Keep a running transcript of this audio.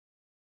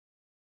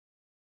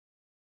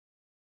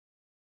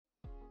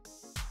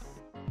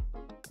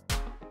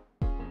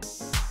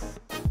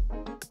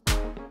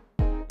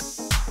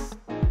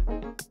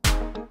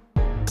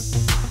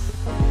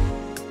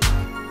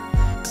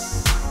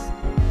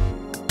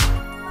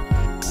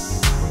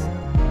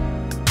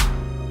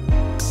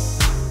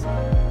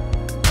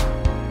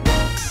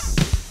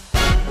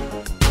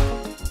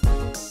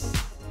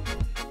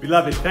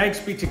Beloved, thanks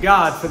be to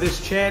God for this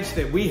chance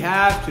that we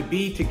have to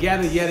be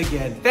together yet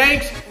again.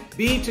 Thanks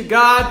be to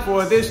God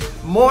for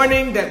this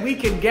morning that we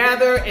can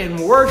gather and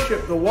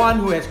worship the one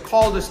who has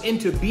called us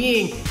into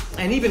being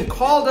and even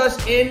called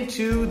us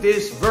into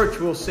this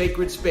virtual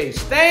sacred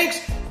space. Thanks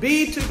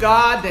be to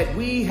God that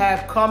we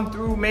have come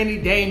through many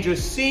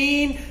dangers,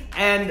 seen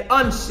and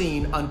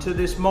unseen, unto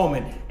this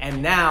moment.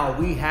 And now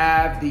we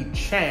have the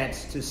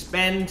chance to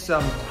spend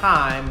some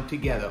time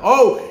together.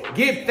 Oh,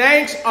 give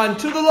thanks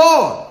unto the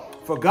Lord,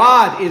 for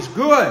God is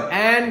good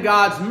and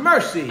God's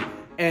mercy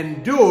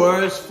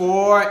endures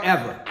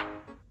forever.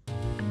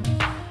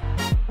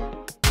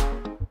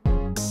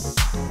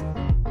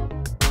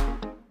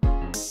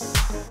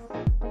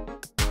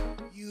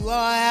 You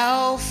are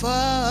Alpha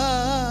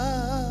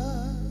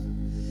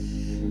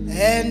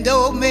and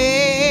Omega.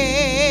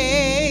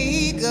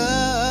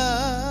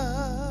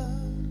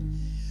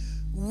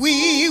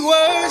 We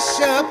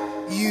worship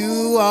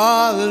you,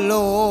 our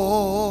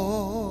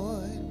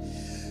Lord.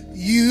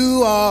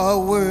 You are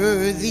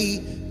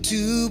worthy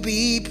to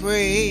be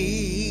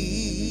praised.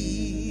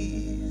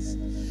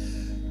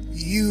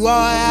 You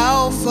are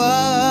Alpha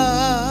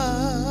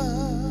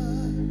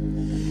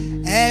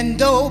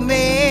and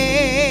Omega.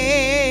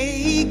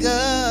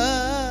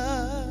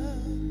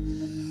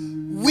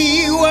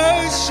 We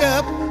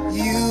worship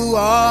you,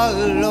 our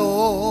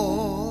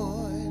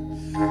Lord.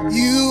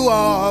 You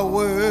are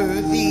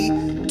worthy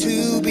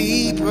to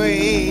be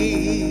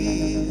praised.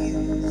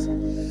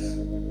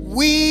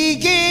 We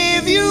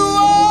give you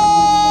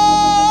all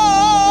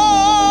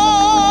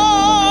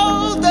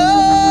the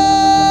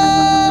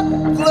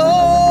glory.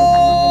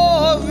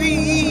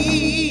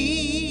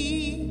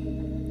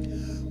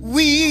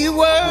 We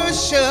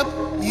worship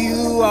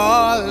you,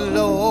 our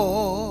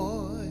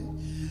Lord.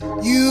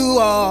 You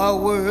are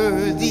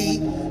worthy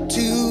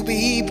to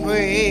be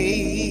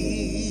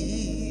praised.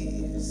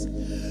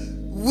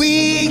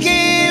 We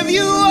give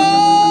you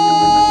all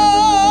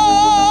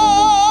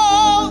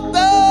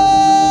the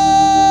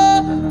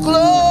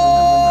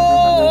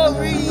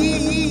glory.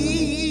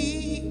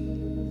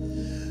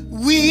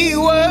 We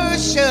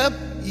worship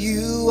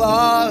you,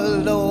 our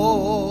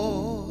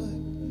Lord.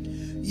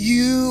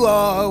 You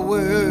are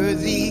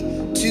worthy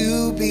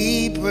to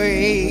be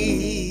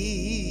praised.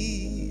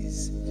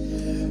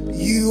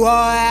 You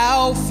are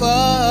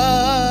Alpha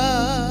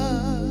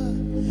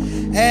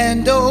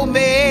and Omega.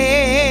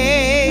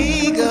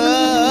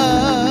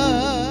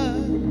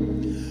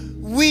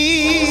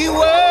 We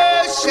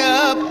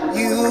worship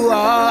you,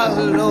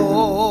 our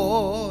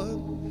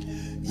Lord.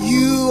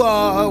 You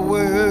are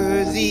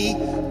worthy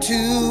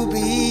to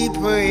be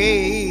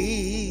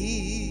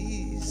praised.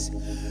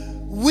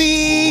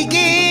 We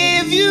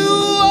give you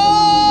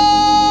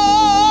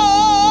all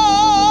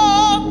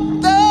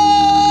the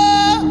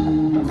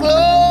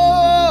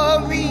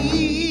glory.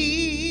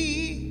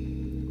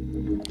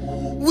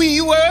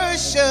 We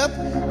worship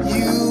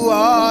you,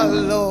 our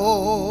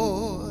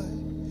Lord.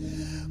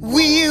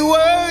 We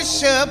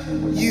worship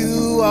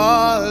you,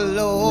 our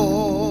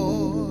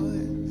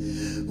Lord.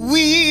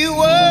 We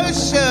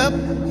worship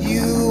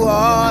you,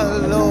 our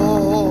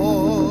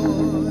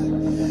Lord.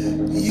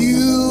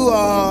 You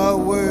are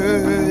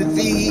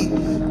worthy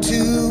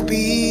to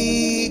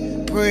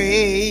be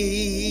praised.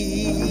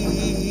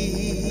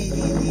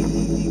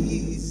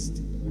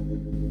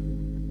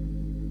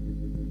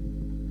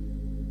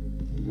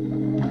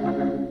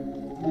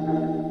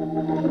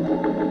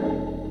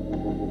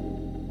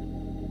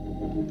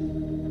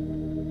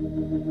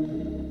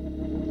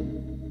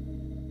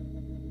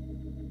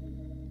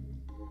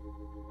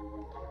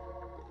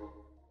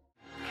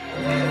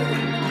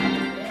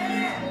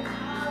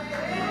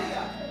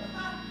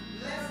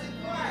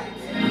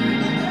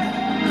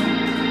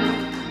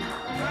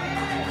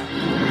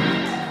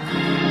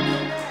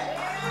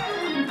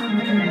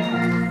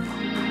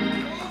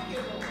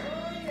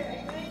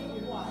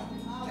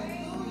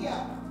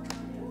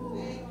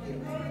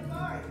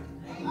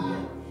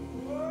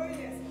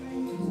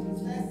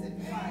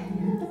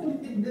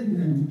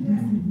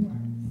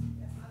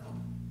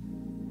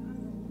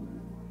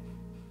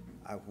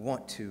 I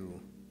want to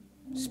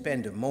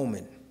spend a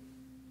moment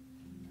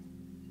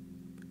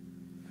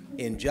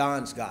in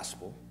John's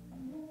Gospel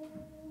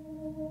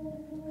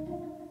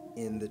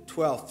in the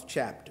 12th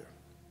chapter.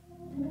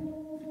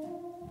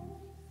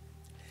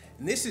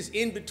 And this is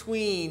in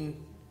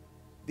between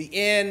the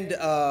end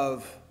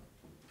of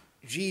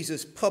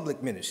Jesus'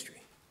 public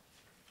ministry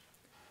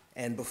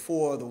and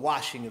before the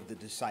washing of the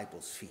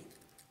disciples' feet.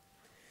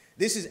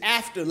 This is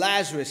after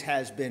Lazarus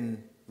has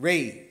been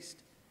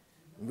raised,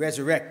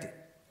 resurrected.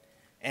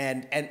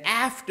 And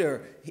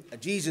after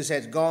Jesus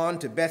has gone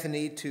to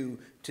Bethany to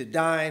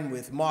dine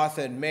with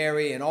Martha and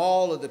Mary and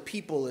all of the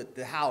people at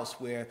the house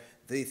where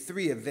the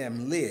three of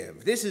them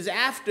live. This is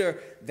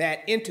after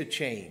that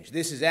interchange.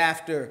 This is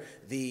after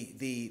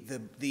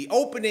the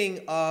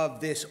opening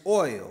of this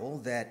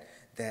oil that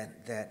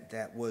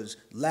was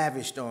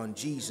lavished on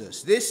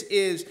Jesus. This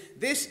is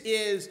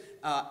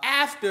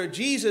after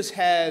Jesus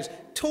has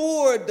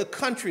toured the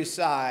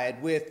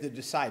countryside with the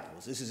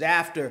disciples. This is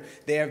after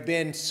there have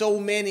been so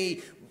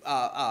many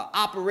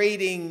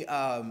operating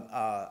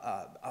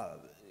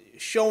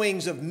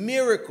showings of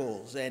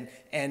miracles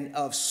and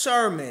of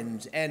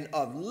sermons and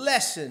of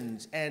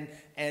lessons and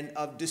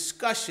of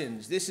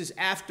discussions. This is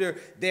after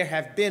there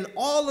have been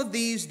all of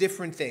these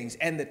different things,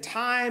 and the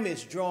time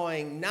is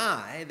drawing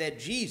nigh that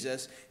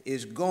Jesus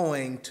is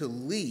going to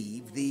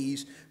leave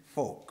these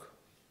folk.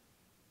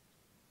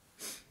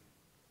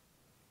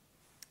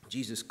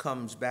 Jesus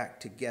comes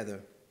back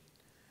together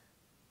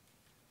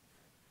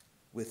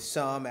with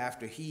some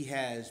after he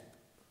has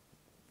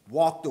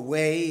walked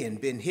away and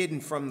been hidden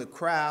from the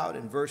crowd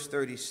in verse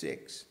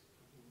 36.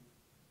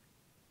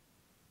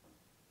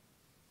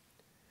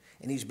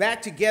 And he's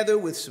back together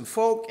with some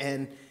folk,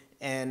 and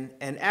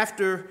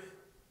after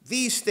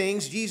these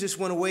things, Jesus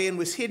went away and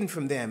was hidden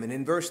from them. And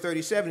in verse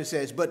 37 it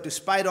says, but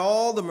despite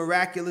all the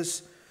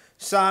miraculous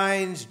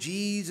signs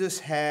Jesus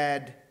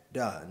had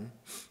done,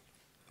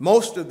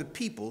 most of the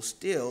people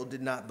still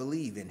did not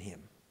believe in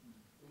him.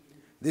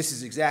 This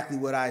is exactly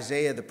what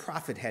Isaiah the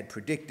prophet had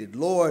predicted.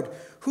 Lord,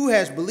 who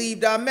has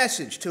believed our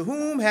message? To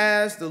whom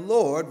has the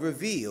Lord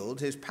revealed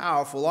his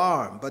powerful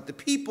arm? But the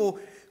people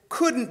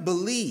couldn't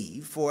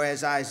believe, for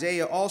as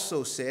Isaiah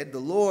also said, the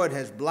Lord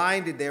has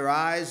blinded their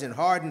eyes and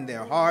hardened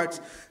their hearts,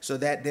 so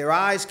that their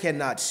eyes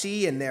cannot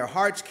see and their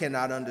hearts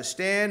cannot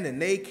understand,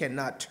 and they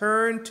cannot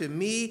turn to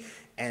me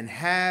and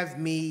have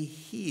me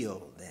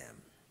heal them.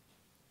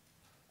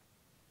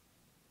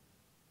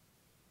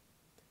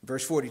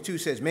 Verse 42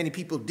 says, many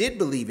people did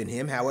believe in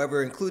him,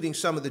 however, including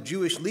some of the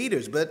Jewish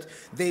leaders, but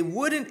they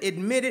wouldn't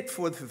admit it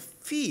for the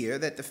fear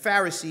that the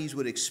Pharisees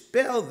would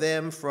expel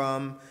them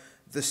from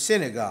the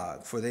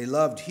synagogue, for they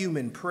loved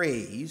human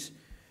praise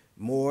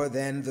more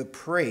than the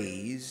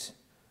praise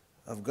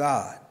of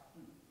God.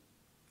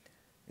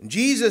 And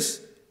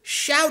Jesus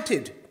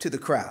shouted to the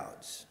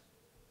crowds.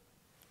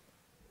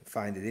 I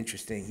find it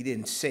interesting. He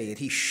didn't say it.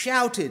 He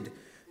shouted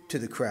to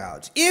the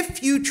crowds.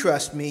 If you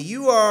trust me,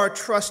 you are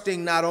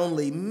trusting not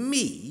only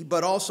me,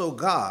 but also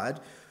God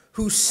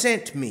who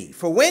sent me.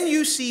 For when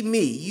you see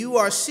me, you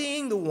are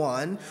seeing the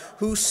one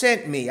who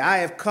sent me. I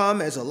have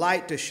come as a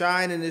light to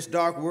shine in this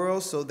dark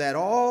world, so that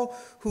all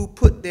who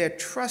put their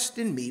trust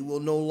in me will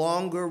no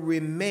longer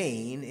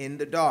remain in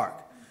the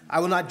dark. I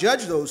will not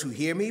judge those who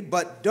hear me,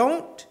 but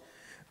don't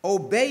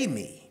obey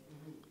me.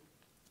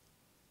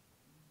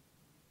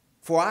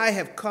 For I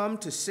have come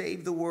to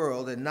save the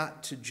world and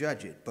not to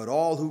judge it. But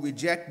all who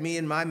reject me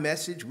and my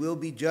message will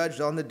be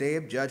judged on the day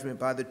of judgment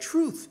by the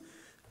truth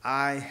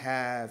I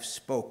have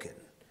spoken.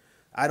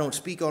 I don't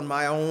speak on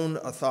my own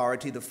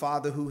authority. The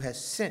Father who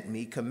has sent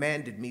me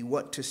commanded me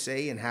what to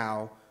say and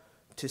how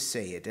to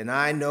say it. And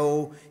I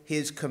know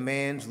his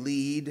commands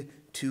lead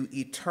to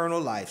eternal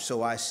life.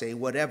 So I say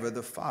whatever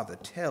the Father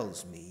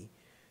tells me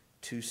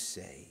to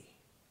say.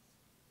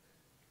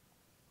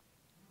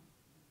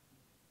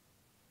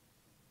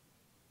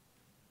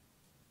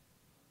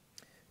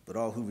 But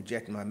all who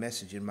reject my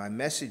message and my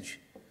message,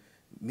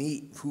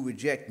 who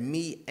reject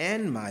me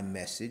and my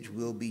message,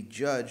 will be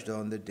judged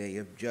on the day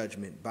of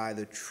judgment by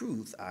the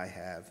truth I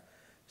have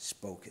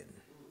spoken.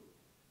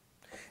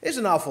 There's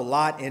an awful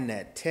lot in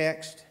that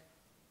text.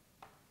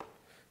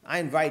 I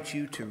invite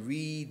you to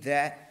read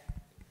that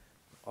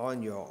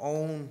on your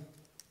own.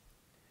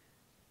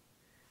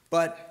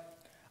 But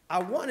I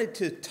wanted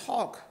to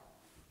talk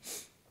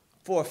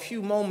for a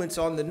few moments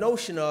on the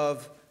notion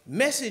of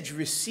message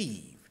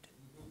received.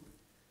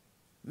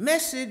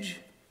 Message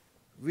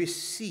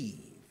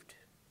received.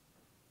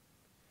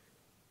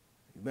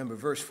 Remember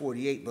verse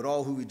 48, but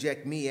all who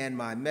reject me and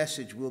my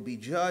message will be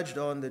judged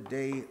on the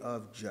day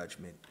of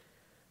judgment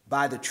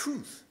by the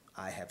truth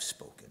I have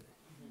spoken.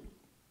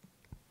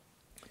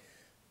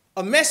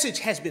 A message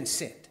has been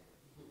sent.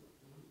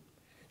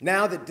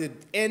 Now that the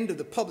end of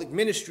the public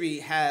ministry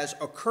has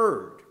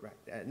occurred,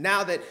 right?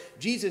 Now that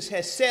Jesus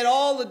has said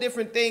all the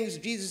different things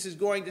Jesus is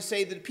going to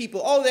say to the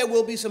people, oh, there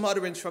will be some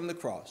utterance from the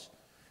cross.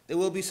 There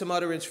will be some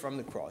utterance from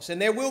the cross.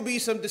 And there will be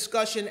some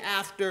discussion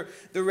after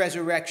the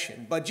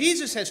resurrection. But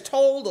Jesus has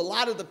told a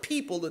lot of the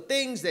people the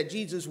things that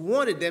Jesus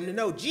wanted them to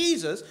know.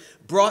 Jesus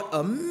brought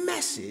a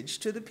message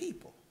to the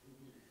people.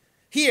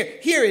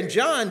 Here in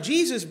John,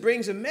 Jesus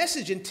brings a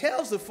message and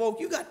tells the folk,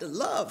 you got to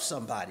love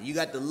somebody. You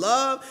got to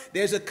love.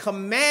 There's a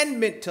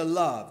commandment to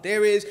love.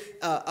 There is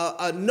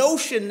a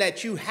notion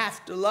that you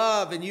have to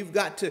love and you've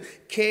got to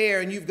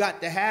care and you've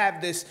got to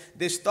have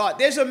this thought.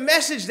 There's a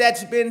message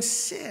that's been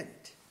sent.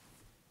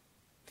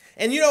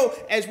 And, you know,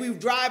 as we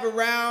drive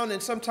around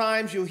and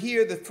sometimes you'll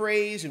hear the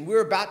phrase, and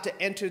we're about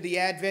to enter the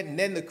Advent and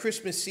then the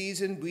Christmas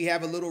season. We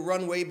have a little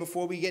runway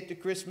before we get to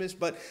Christmas.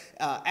 But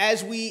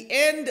as we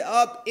end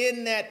up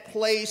in that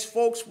place,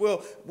 folks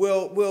will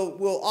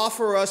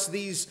offer us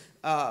these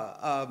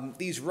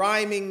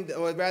rhyming,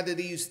 or rather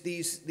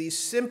these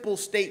simple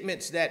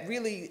statements that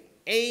really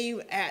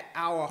aim at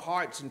our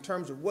hearts in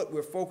terms of what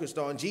we're focused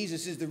on.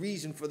 Jesus is the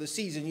reason for the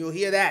season. You'll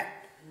hear that.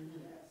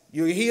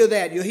 You'll hear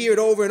that. You'll hear it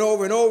over and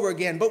over and over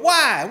again. But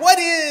why? What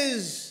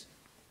is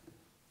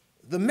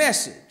the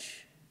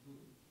message?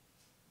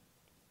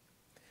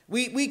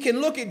 We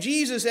can look at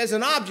Jesus as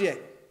an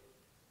object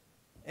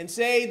and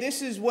say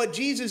this is what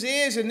Jesus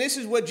is and this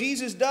is what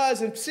Jesus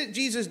does and sit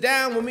Jesus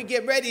down when we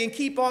get ready and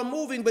keep on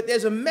moving. But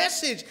there's a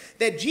message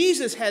that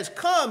Jesus has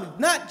come,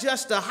 not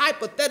just a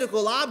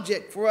hypothetical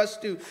object for us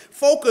to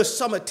focus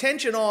some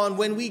attention on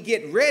when we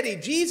get ready.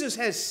 Jesus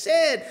has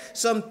said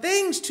some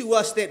things to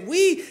us that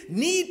we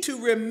need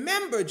to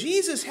remember.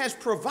 Jesus has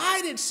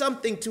provided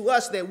something to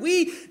us that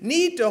we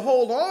need to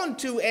hold on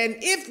to. And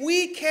if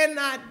we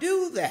cannot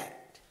do that,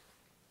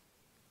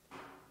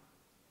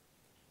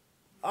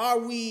 are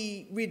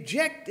we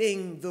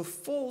rejecting the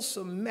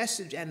fulsome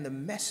message and the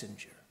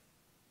messenger?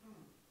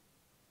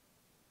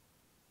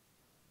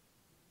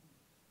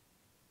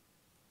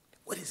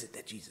 What is it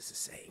that Jesus is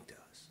saying to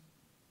us?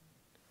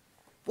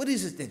 What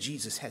is it that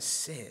Jesus has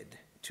said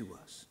to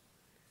us?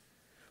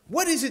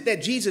 What is it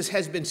that Jesus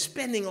has been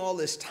spending all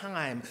this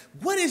time?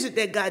 What is it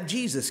that got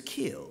Jesus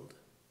killed?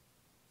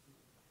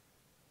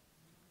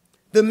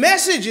 The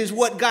message is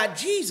what got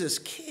Jesus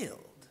killed.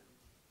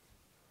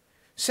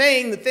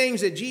 Saying the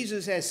things that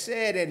Jesus has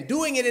said and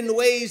doing it in the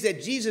ways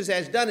that Jesus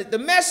has done it. The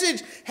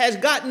message has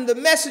gotten the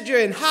messenger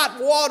in hot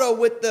water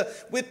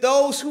with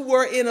those who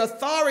were in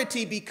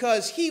authority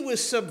because he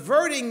was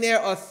subverting their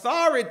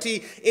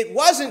authority. It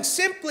wasn't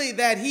simply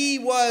that he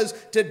was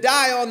to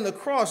die on the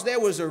cross. There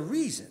was a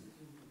reason.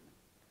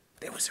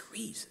 There was a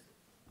reason.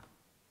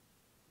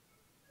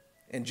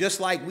 And just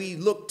like we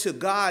look to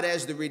God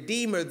as the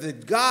Redeemer,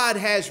 God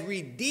has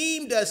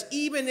redeemed us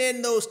even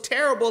in those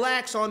terrible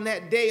acts on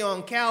that day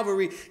on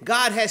Calvary.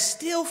 God has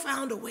still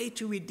found a way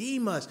to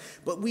redeem us.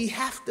 But we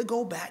have to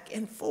go back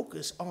and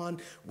focus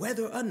on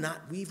whether or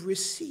not we've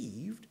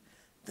received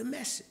the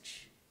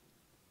message.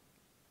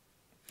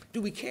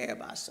 Do we care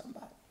about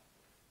somebody?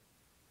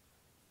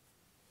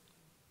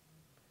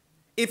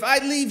 If I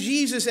leave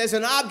Jesus as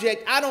an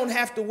object, I don't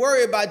have to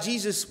worry about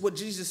what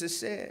Jesus has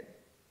said.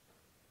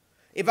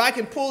 If I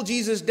can pull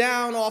Jesus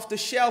down off the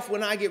shelf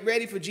when I get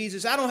ready for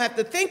Jesus, I don't have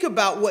to think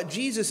about what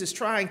Jesus is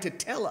trying to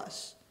tell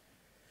us.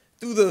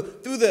 Through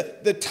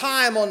the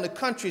time on the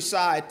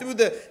countryside, through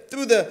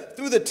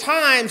the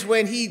times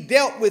when he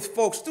dealt with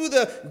folks, through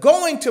the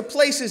going to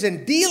places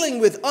and dealing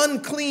with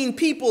unclean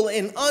people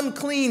and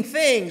unclean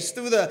things,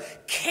 through the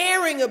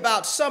caring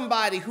about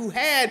somebody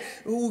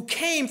who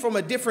came from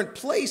a different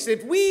place.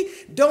 If we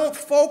don't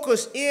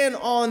focus in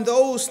on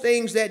those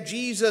things that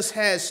Jesus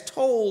has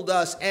told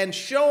us and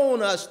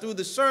shown us through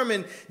the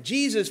sermon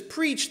Jesus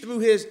preached,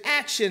 through his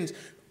actions,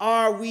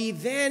 are we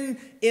then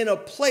in a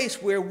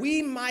place where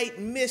we might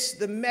miss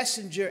the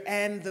messenger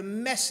and the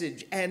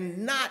message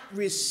and not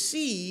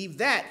receive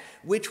that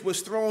which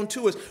was thrown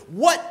to us?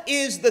 What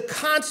is the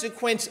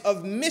consequence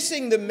of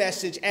missing the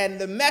message and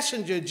the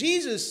messenger?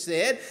 Jesus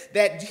said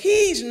that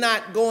he's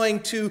not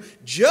going to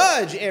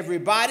judge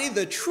everybody.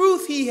 The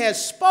truth he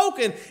has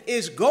spoken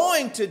is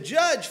going to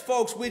judge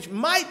folks, which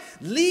might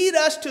lead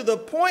us to the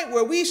point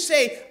where we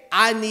say,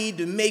 I need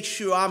to make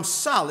sure I'm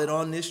solid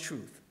on this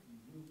truth.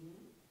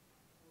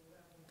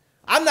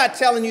 I'm not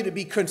telling you to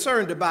be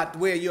concerned about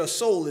where your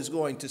soul is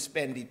going to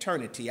spend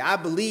eternity. I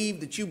believe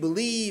that you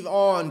believe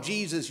on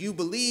Jesus. You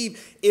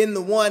believe in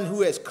the one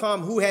who has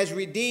come, who has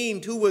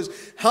redeemed, who was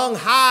hung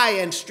high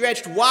and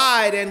stretched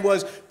wide and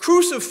was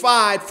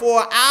crucified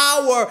for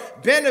our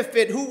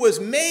benefit, who was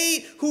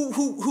made,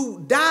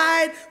 who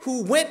died,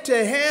 who went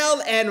to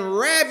hell and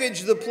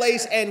ravaged the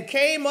place and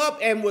came up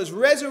and was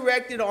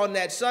resurrected on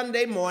that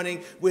Sunday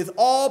morning with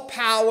all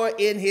power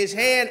in his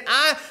hand.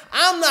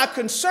 I'm not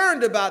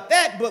concerned about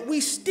that, but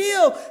we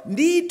still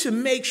need to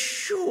make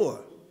sure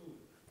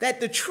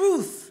that the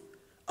truth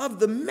of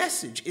the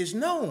message is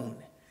known.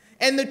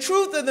 And the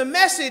truth of the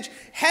message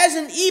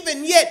hasn't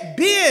even yet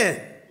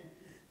been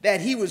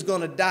that he was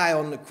going to die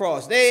on the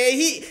cross.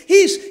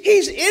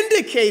 He's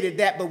indicated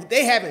that, but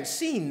they haven't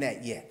seen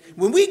that yet.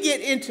 When we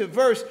get into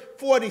verse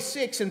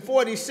 46 and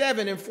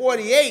 47 and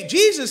 48,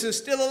 Jesus is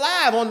still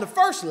alive on the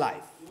first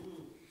life.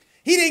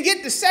 He didn't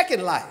get the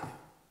second life.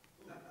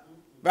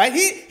 Right?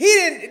 He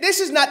didn't. This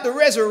is not the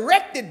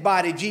resurrected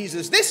body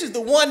Jesus. This is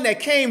the one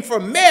that came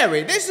from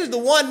Mary. This is the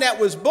one that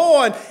was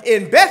born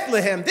in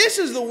Bethlehem. This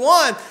is the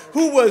one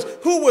who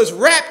was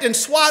wrapped in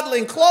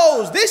swaddling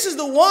clothes. This is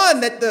the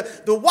one that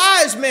the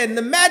wise men,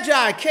 the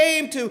Magi,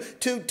 came to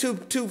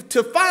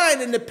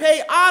find and to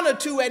pay honor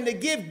to and to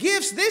give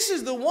gifts. This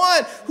is the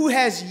one who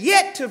has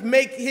yet to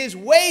make his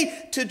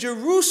way to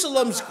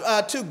Jerusalem's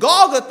to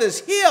Golgotha's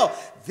hill.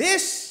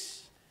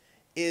 This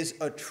is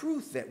a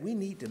truth that we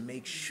need to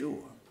make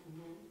sure.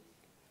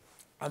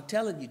 I'm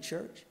telling you,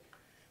 church,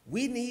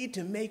 we need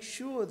to make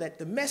sure that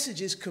the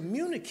message is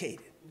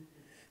communicated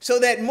so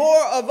that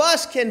more of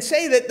us can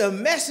say that the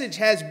message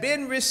has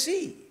been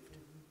received.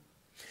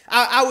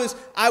 I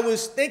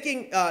was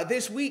thinking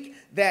this week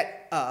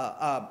that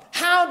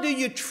how do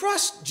you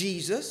trust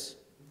Jesus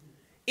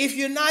if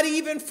you're not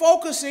even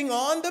focusing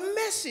on the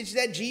message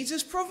that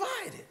Jesus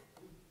provided?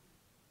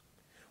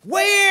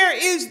 Where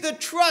is the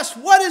trust?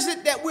 What is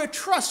it that we're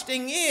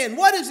trusting in?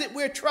 What is it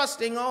we're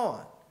trusting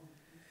on?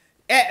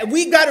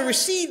 We got to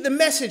receive the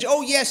message.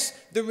 Oh, yes,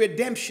 the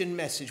redemption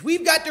message.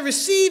 We've got to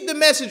receive the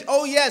message.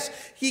 Oh, yes,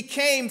 he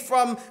came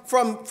from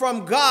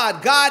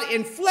God. God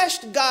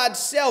enfleshed God's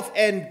self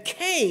and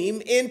came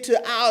into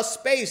our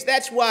space.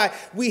 That's why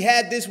we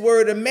had this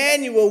word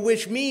Emmanuel,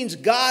 which means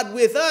God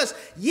with us.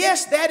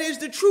 Yes, that is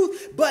the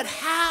truth. But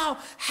how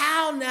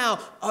now?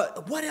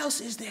 What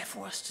else is there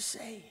for us to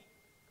say?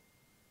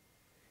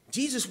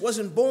 Jesus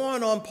wasn't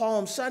born on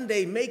Palm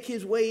Sunday, make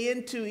his way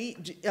into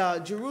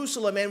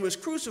Jerusalem and was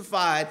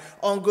crucified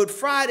on Good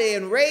Friday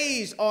and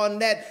raised on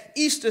that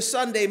Easter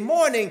Sunday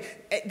morning.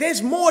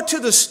 There's more to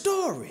the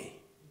story.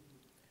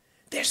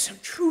 There's some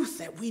truth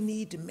that we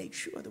need to make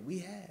sure that we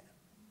have.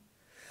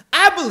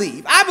 I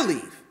believe,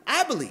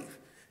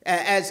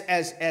 as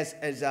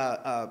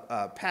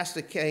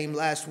Pastor came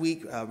last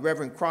week,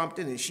 Reverend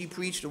Crompton, and she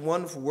preached a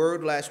wonderful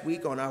word last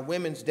week on our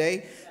Women's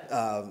Day,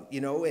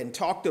 and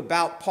talked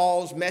about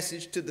Paul's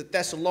message to the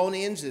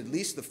Thessalonians, at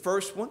least the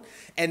first one,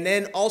 and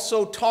then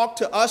also talked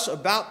to us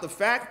about the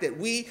fact that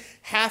we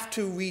have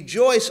to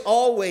rejoice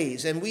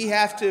always, and we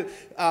have to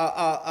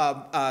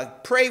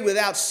pray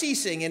without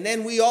ceasing, and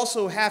then we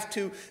also have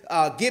to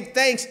give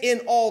thanks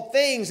in all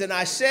things. And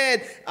I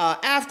said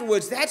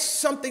afterwards, that's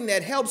something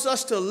that helps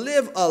us to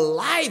live a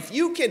life.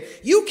 You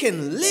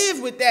can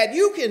live with that.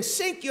 You can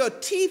sink your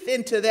teeth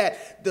into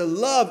that. The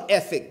love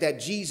ethic that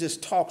Jesus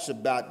talks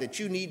about, that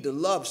you need to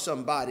love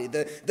somebody.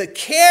 The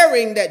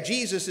caring that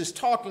Jesus is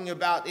talking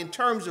about in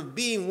terms of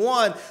being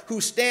one who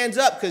stands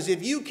up. Because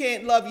if you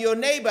can't love your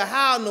neighbor,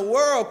 how in the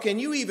world can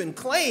you even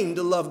claim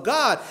to love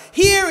God?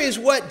 Here is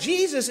what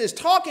Jesus is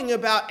talking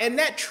about, and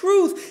that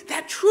truth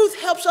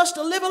helps us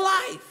to live a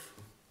life.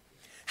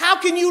 How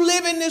can you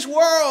live in this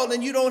world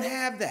and you don't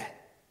have that?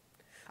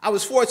 I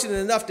was fortunate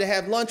enough to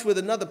have lunch with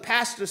another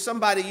pastor,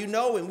 somebody you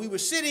know, and we were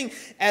sitting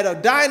at a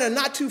diner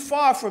not too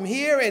far from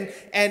here,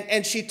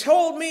 and she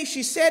told me,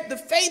 she said, the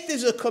faith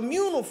is a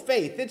communal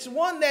faith. It's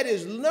one that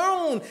is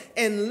known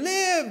and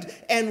lived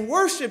and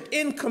worshiped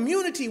in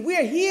community.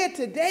 We're here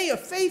today, a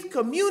faith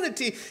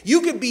community. You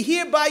could be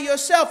here by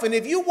yourself, and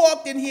if you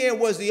walked in here and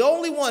was the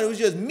only one, it was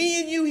just me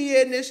and you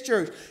here in this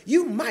church,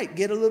 you might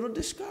get a little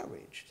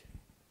discouraged.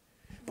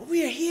 But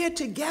we are here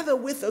together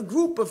with a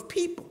group of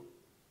people.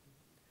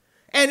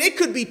 And it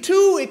could be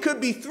 2, it could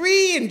be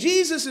 3, and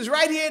Jesus is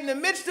right here in the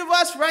midst of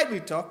us, right? We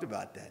talked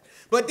about that.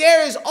 But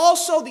there is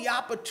also the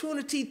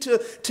opportunity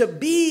to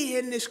be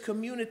in this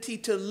community,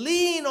 to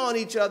lean on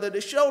each other, to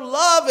show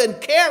love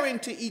and caring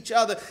to each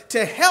other,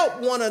 to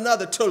help one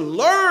another, to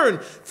learn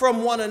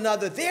from one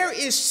another. There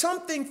is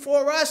something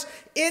for us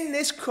in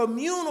this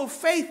communal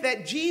faith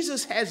that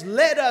Jesus has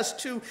led us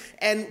to.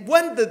 And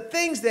one of the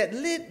things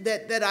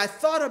that I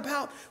thought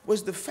about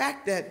was the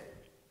fact that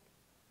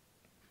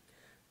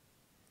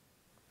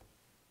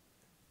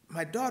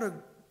my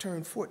daughter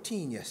turned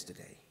 14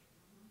 yesterday,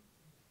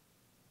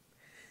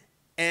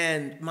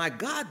 and my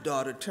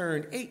goddaughter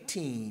turned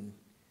 18.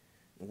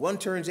 One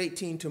turns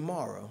 18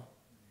 tomorrow,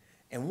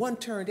 and one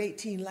turned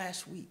 18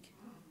 last week.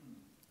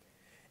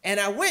 And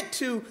I went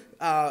to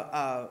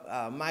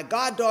my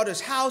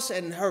goddaughter's house,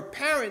 and her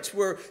parents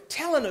were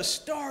telling a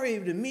story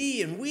to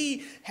me, and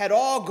we had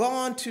all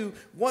gone to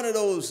one of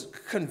those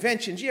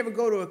conventions. You ever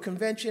go to a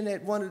convention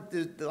at one of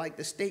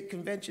the state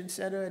convention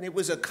center? And it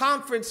was a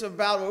conference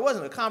about, or it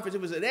wasn't a conference,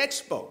 it was an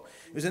expo.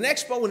 It was an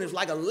expo, and it was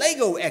like a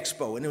Lego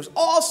expo, and there was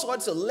all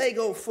sorts of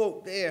Lego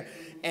folk there.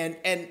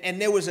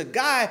 And there was a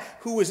guy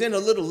who was in a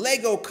little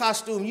Lego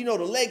costume. You know,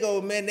 the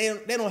Lego, man,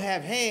 they don't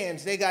have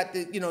hands. They got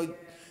the,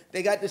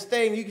 they got this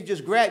thing you can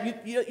just grab.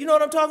 You know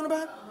what I'm talking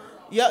about?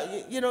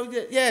 Yeah,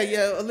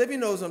 yeah. Olivia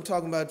knows what I'm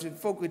talking about.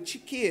 Folk with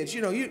kids,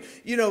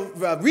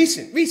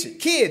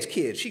 recent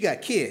kids. She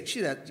got kids.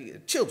 She got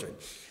children.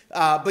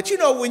 But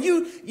when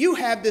you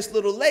have this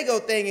little Lego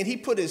thing, and he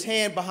put his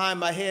hand behind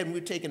my head, and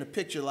we were taking a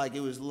picture like it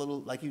was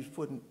like he was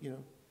putting,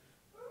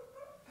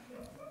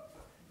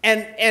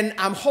 And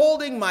I'm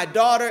holding my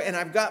daughter, and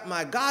I've got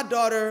my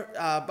goddaughter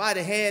by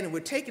the hand, and we're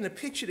taking a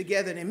picture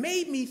together, and it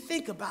made me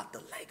think about the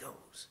Legos.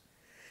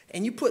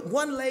 And you put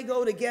one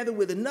Lego together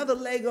with another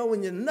Lego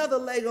and another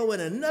Lego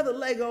and another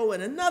Lego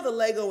and another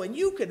Lego, and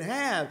you can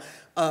have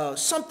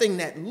something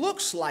that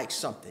looks like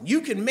something.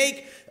 You can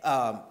make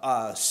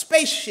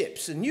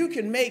spaceships, and you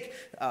can make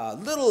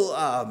little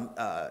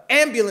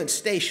ambulance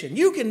station.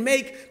 You can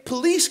make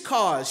police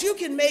cars. You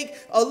can make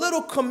a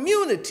little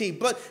community,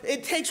 but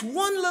it takes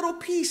one little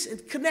piece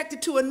and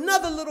connected to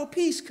another little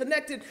piece,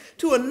 connected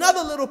to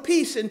another little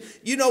piece. And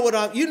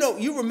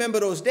you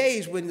remember those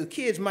days when the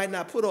kids might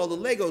not put all the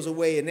Legos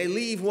away, and they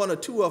leave 1 or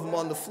 2 of them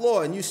on the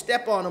floor, and you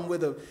step on them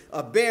with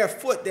a bare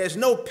foot. There's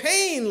no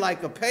pain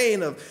like a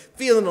pain of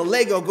feeling a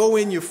Lego go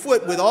in your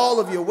foot with all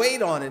of your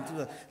weight on it.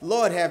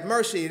 Lord have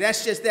mercy.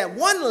 That's just that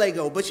one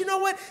Lego. But you know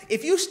what?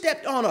 If you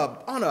stepped on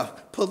a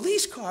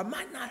police car, it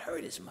might not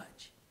hurt as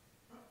much.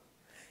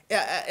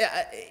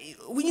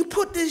 when you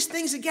put these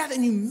things together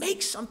and you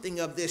make something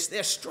of this,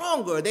 they're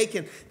stronger. They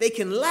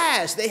can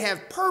last. They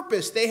have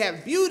purpose. They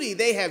have beauty.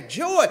 They have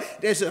joy.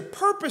 There's a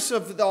purpose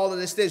of all of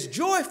this. There's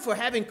joy for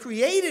having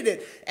created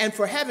it and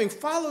for having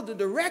followed the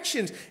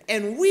directions.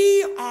 And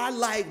we are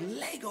like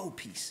Lego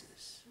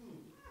pieces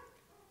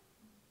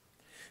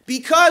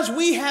because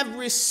we have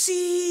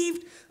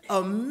received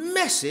a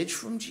message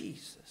from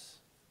Jesus.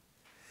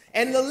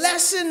 And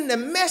the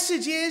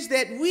message is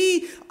that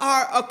we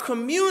are a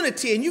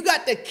community, and you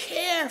got to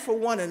care for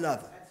one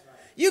another.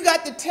 You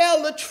got to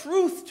tell the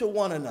truth to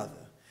one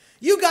another.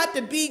 You got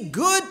to be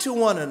good to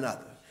one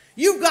another.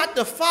 You've got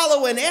to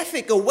follow an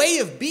ethic, a way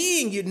of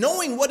being, you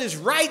knowing what is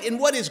right and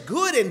what is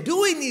good and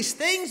doing these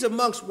things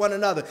amongst one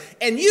another.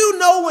 And you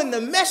know when the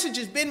message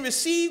has been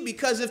received,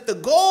 because if the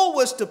goal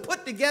was to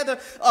put together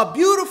a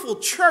beautiful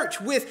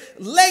church with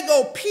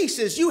Lego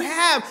pieces, you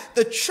have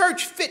the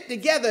church fit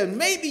together. And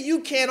maybe you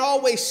can't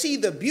always see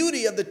the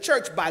beauty of the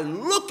church by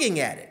looking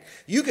at it.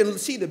 You can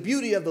see the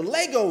beauty of the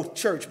Lego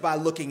church by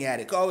looking at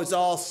it. Oh, it's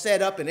all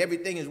set up and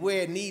everything is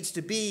where it needs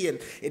to be, and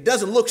it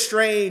doesn't look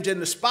strange, and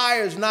the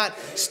spire's not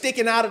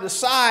sticking out of the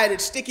side.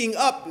 It's sticking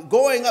up,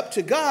 going up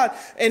to God.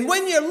 And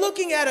when you're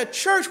looking at a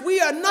church,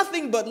 we are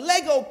nothing but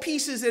Lego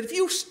pieces. And if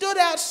you stood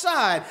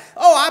outside,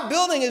 oh, our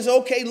building is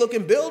okay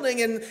looking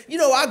building, and you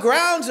know, our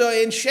grounds are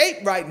in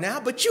shape right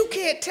now, but you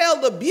can't tell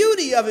the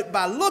beauty of it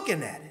by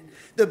looking at it.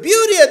 The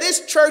beauty of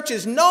this church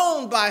is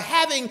known by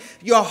having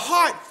your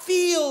heart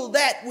feel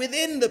that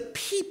within the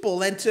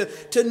people and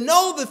to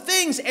know the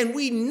things. And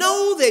we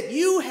know that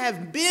you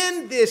have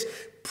been this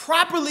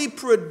properly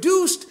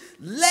produced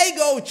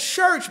Lego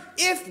church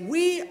if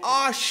we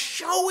are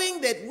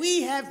showing that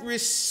we have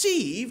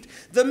received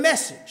the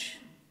message.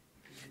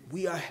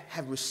 We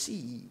have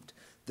received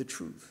the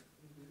truth.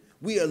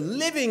 We are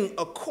living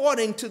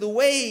according to the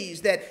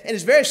ways that, and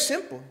it's very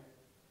simple.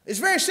 It's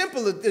very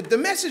simple. The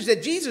message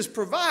that Jesus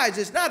provides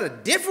is not a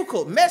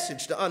difficult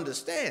message to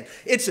understand.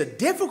 It's a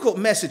difficult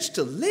message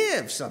to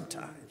live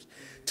sometimes.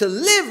 To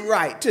live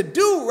right, to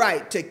do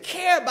right, to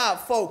care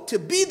about folk, to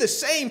be the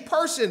same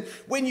person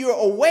when you're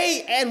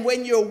away and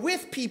when you're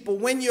with people,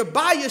 when you're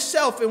by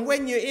yourself and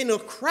when you're in a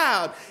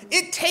crowd.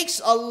 It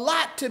takes a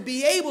lot to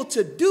be able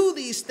to do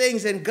these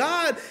things, and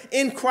God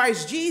in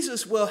Christ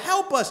Jesus will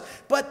help us.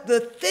 But the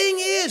thing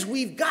is,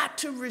 we've got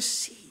to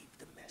receive.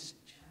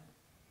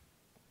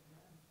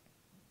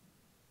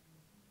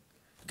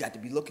 Got to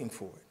be looking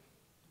for it.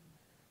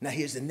 Now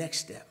here's the next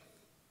step.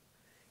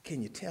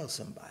 Can you tell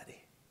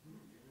somebody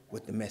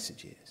what the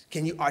message is?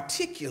 Can you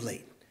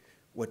articulate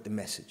what the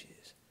message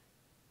is?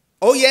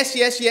 Oh, yes,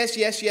 yes, yes,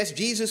 yes, yes,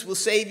 Jesus will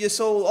save your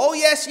soul. Oh,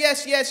 yes,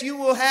 yes, yes, you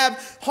will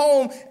have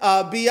home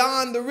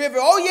beyond the river.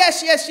 Oh,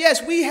 yes, yes,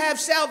 yes, we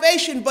have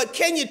salvation. But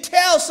can you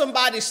tell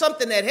somebody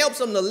something that helps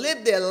them to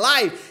live their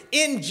life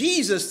in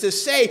Jesus, to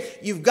say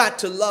you've got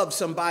to love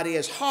somebody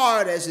as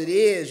hard as it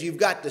is, you've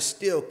got to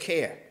still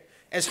care.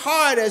 As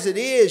hard as it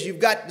is, you've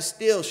got to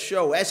still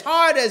show. As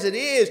hard as it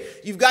is,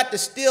 you've got to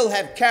still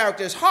have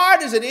character. As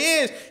hard as it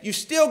is, you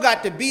still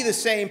got to be the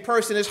same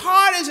person. As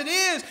hard as it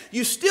is,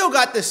 you still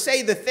got to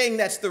say the thing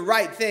that's the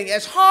right thing.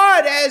 As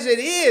hard as it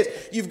is,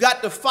 you've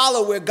got to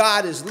follow where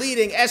God is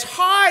leading. As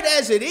hard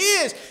as it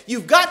is,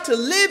 you've got to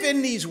live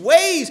in these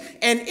ways.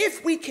 And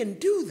if we can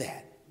do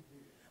that,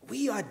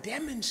 we are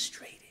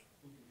demonstrating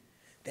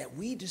that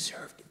we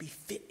deserve to be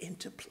fit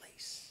into place.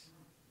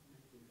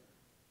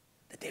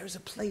 There's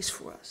a place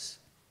for us.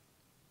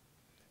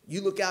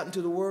 You look out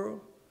into the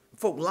world,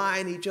 folk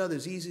lying to each other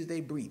as easy as they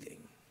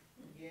breathing.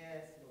 Yes,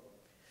 Lord.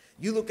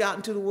 You look out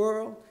into the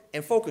world,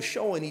 and folk are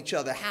showing each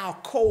other how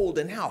cold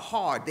and how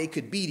hard they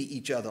could be to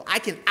each other. I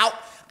can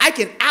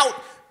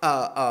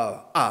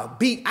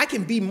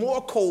be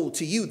more cold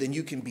to you than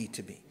you can be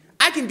to me.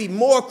 I can be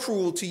more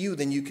cruel to you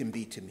than you can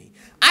be to me.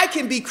 I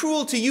can be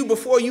cruel to you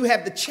before you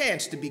have the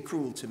chance to be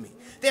cruel to me.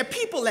 There are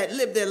people that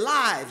live their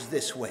lives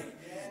this way.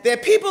 There are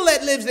people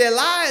that live their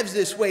lives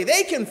this way.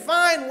 They can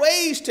find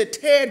ways to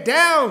tear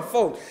down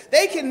folk.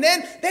 They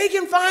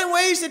can find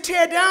ways to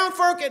tear down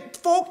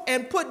folk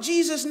and put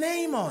Jesus'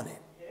 name on it.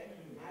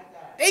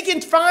 They can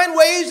find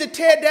ways to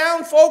tear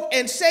down folk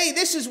and say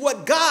this is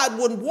what God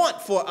would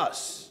want for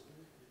us.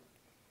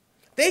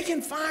 They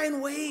can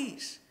find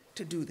ways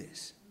to do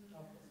this.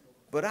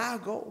 But our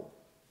goal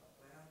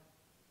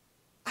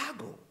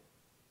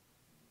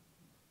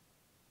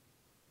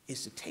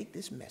is to take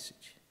this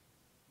message,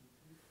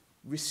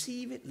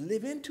 receive it,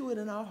 live into it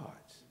in our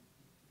hearts,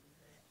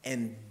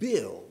 and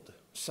build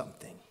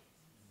something.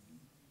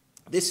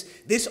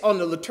 This on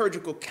the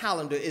liturgical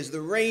calendar is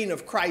the Reign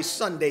of Christ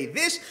Sunday.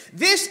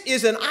 This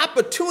is an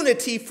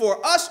opportunity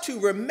for us to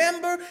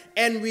remember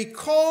and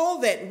recall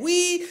that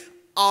we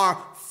are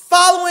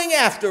following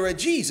after a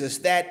Jesus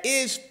that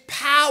is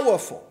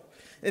powerful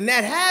and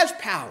that has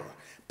power.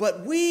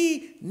 But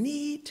we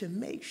need to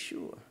make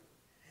sure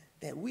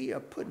that we are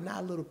putting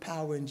our little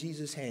power in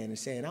Jesus' hand and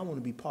saying, I want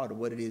to be part of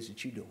what it is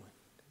that you're doing.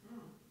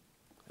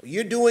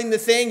 You're doing the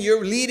thing,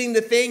 you're leading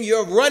the thing,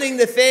 you're running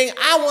the thing.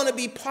 I want to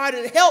be part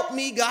of it. Help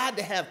me, God,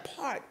 to have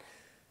part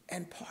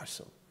and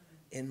parcel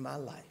in my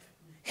life.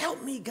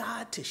 Help me,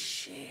 God, to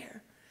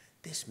share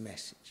this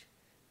message.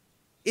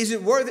 Is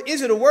it worthy?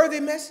 Is it a worthy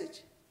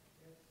message?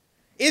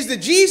 Is the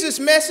Jesus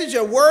message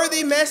a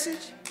worthy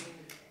message?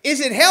 Is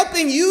it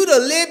helping you to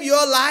live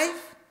your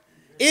life?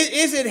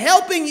 Is it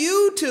helping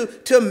you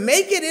to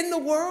make it in the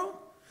world?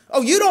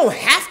 Oh, you don't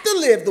have to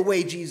live the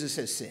way Jesus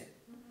has said.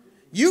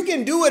 You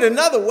can do it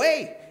another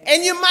way,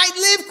 and you might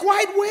live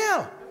quite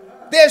well.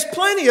 There's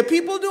plenty of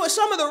people doing it.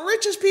 Some of the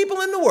richest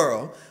people in the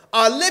world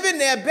are living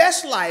their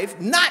best life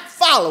not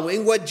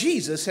following what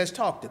Jesus has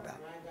talked about.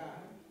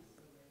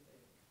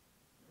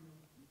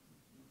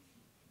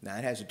 Now,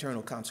 it has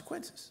eternal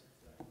consequences.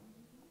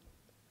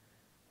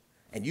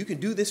 And you can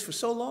do this for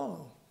so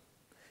long,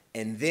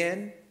 and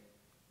then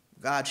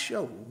God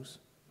shows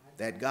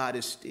that God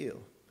is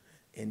still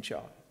in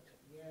charge.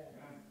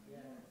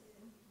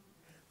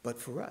 But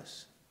for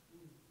us,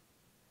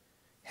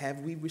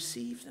 have we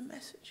received the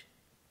message?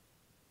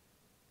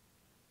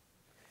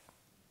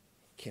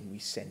 Can we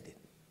send it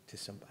to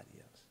somebody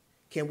else?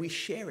 Can we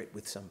share it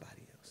with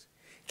somebody else?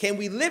 Can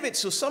we live it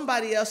so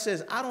somebody else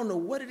says, I don't know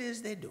what it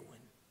is they're doing,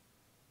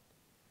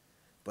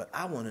 but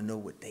I want to know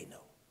what they know.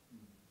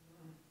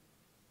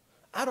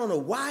 I don't know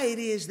why it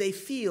is they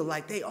feel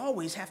like they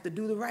always have to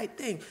do the right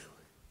thing.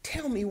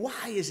 Tell me,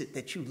 why is it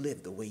that you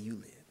live the way you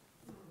live?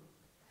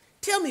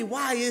 Tell me,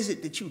 why is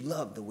it that you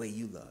love the way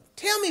you love?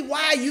 Tell me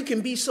why you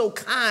can be so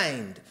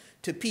kind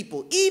to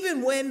people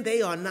even when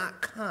they are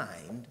not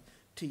kind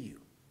to you.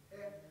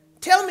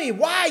 Tell me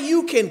why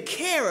you can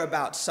care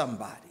about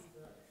somebody.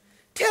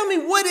 Tell me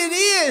what it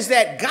is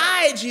that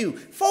guides you.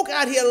 Folk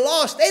out here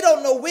lost, they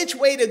don't know which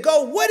way to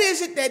go. What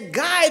is it that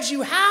guides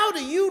you? How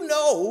do you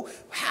know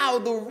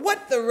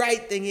what the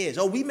right thing is?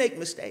 Oh, we make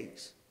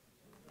mistakes.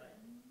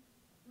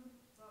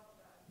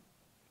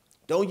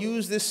 Don't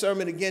use this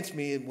sermon against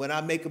me when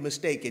I make a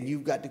mistake and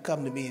you've got to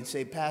come to me and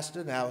say,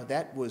 Pastor, now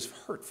that was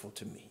hurtful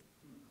to me.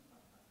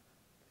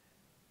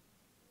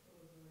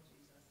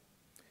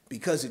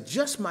 Because it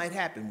just might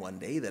happen one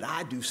day that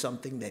I do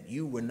something that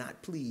you were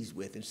not pleased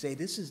with and say,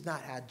 this is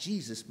not how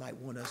Jesus might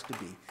want us to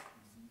be.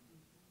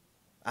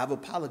 I've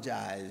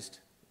apologized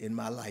in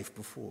my life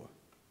before.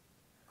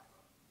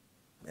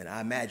 And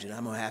I imagine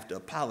I'm going to have to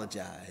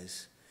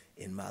apologize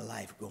in my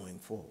life going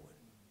forward.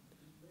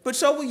 But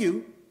so will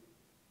you.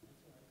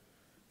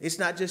 It's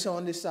not just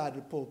on this side of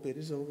the pulpit,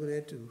 it's over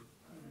there too.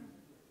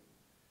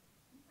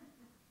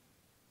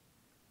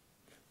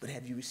 But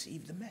have you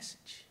received the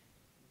message?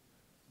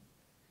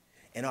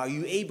 And are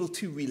you able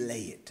to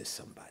relay it to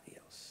somebody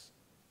else?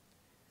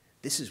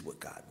 This is what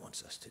God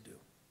wants us to do.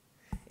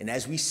 And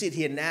as we sit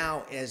here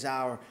now, as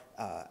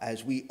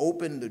we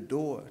open the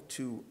door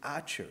to our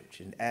church,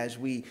 and as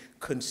we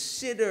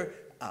consider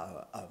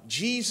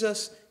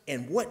Jesus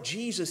and what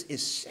Jesus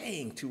is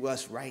saying to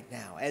us right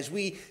now, as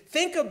we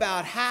think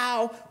about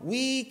how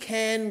we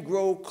can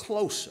grow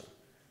closer,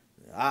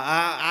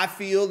 I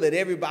feel that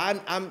everybody,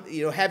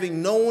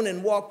 having known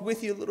and walked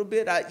with you a little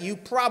bit, you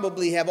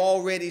probably have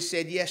already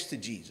said yes to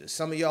Jesus.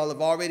 Some of y'all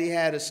have already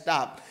had a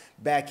stop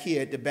back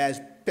here at the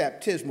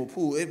baptismal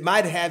pool. It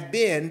might have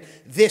been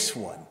this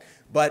one,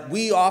 but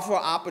we offer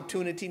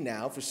opportunity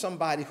now for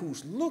somebody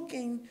who's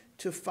looking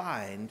to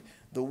find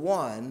the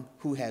one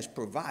who has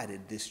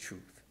provided this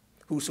truth.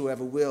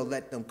 Whosoever will,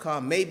 let them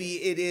come.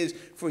 Maybe it is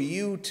for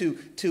you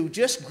to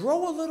just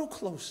grow a little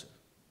closer,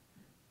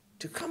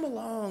 to come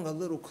along a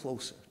little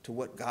closer to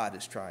what God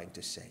is trying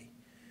to say.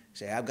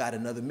 Say, I've got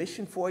another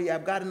mission for you.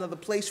 I've got another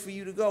place for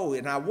you to go.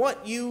 And I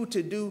want you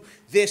to do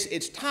this.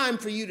 It's time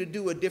for you to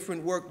do a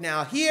different work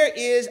now. Here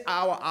is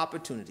our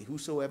opportunity.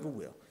 Whosoever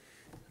will,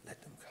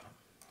 let them come.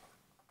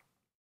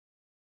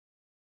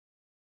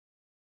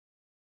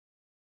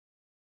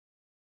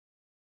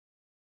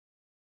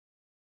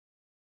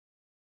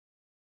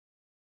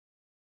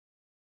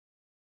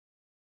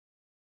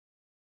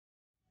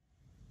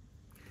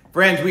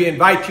 Friends, we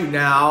invite you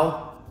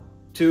now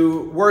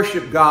to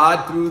worship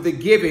God through the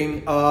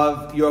giving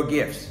of your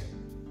gifts.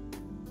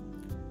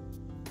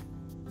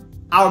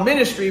 Our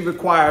ministry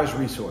requires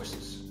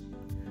resources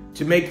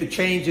to make the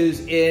changes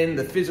in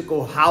the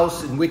physical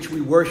house in which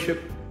we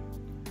worship,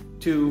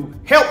 to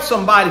help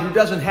somebody who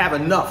doesn't have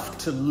enough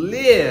to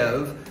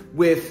live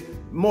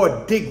with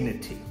more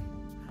dignity,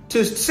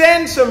 to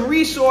send some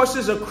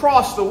resources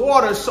across the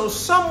water so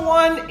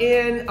someone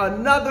in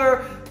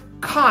another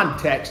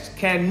context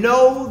can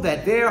know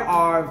that there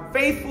are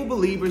faithful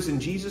believers in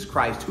Jesus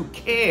Christ who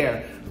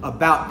care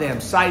about them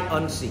sight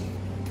unseen.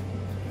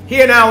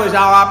 Here now is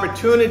our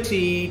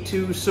opportunity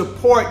to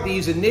support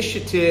these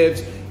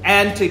initiatives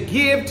and to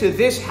give to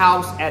this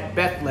house at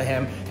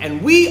Bethlehem.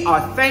 And we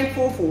are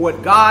thankful for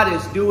what God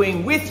is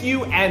doing with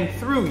you and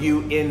through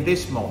you in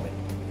this moment.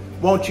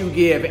 Won't you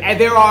give? And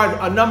there are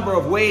a number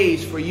of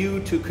ways for you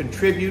to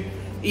contribute.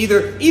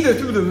 Either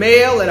through the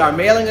mail at our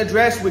mailing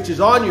address, which is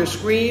on your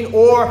screen,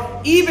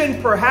 or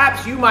even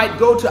perhaps you might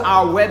go to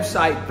our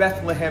website,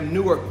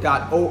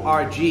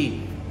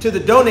 BethlehemNewark.org, to the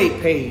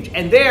donate page.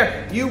 And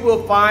there you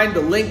will find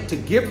the link to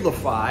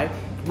Givelify,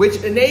 which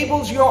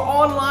enables your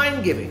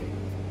online giving.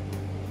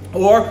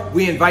 Or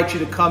we invite you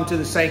to come to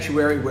the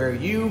sanctuary where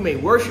you may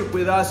worship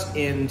with us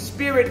in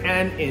spirit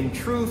and in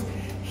truth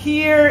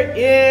here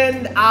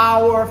in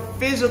our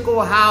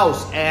physical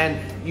house, and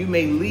you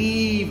may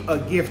leave a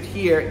gift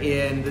here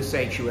in the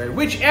sanctuary.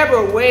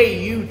 Whichever way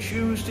you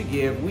choose to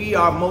give, we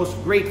are most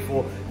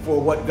grateful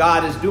for what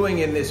God is doing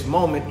in this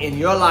moment in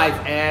your life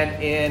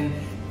and in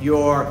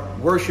your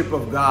worship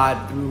of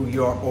God through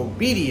your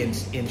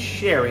obedience in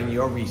sharing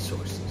your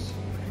resources.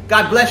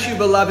 God bless you,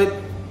 beloved,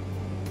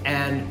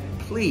 and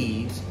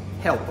please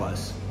help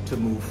us to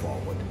move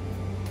forward.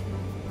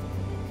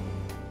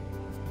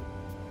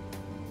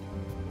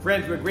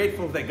 Friends, we're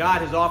grateful that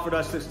God has offered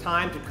us this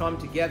time to come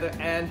together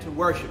and to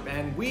worship.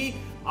 And we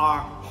are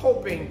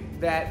hoping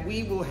that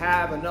we will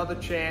have another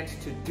chance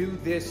to do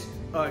this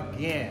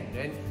again.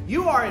 And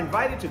you are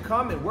invited to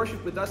come and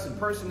worship with us in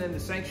person in the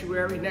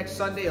sanctuary next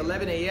Sunday,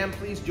 11 a.m.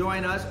 Please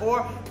join us,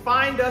 or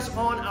find us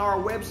on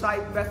our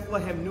website,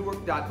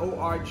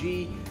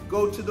 BethlehemNewark.org.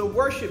 Go to the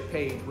worship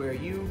page where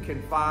you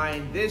can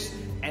find this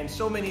and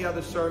so many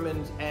other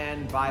sermons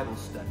and Bible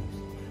studies.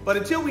 But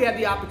until we have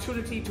the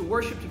opportunity to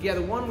worship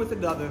together one with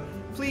another,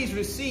 please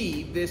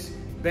receive this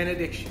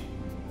benediction.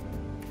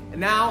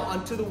 And now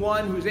unto the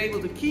one who is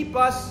able to keep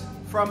us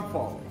from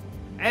falling,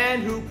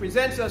 and who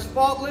presents us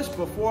faultless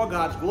before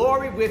God's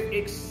glory with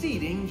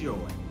exceeding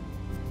joy.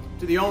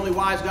 To the only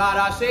wise God,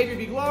 our Savior,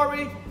 be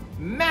glory,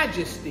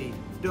 majesty,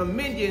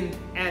 dominion,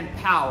 and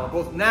power,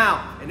 both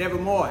now and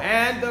evermore.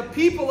 And the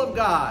people of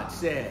God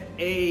said,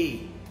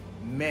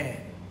 Amen.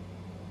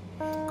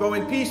 Go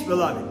in peace,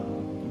 beloved.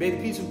 May the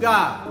peace of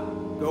God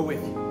go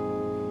with you.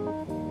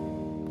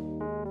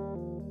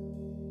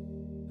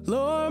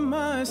 Lord,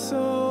 my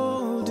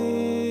soul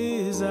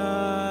desires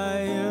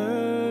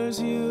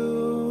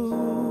you.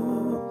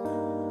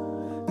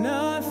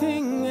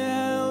 Nothing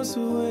else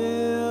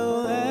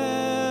will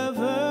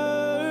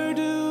ever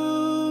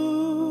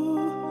do.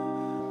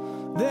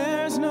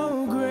 There's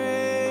no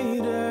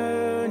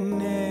greater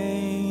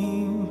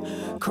name.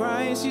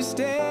 Christ, you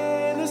stay.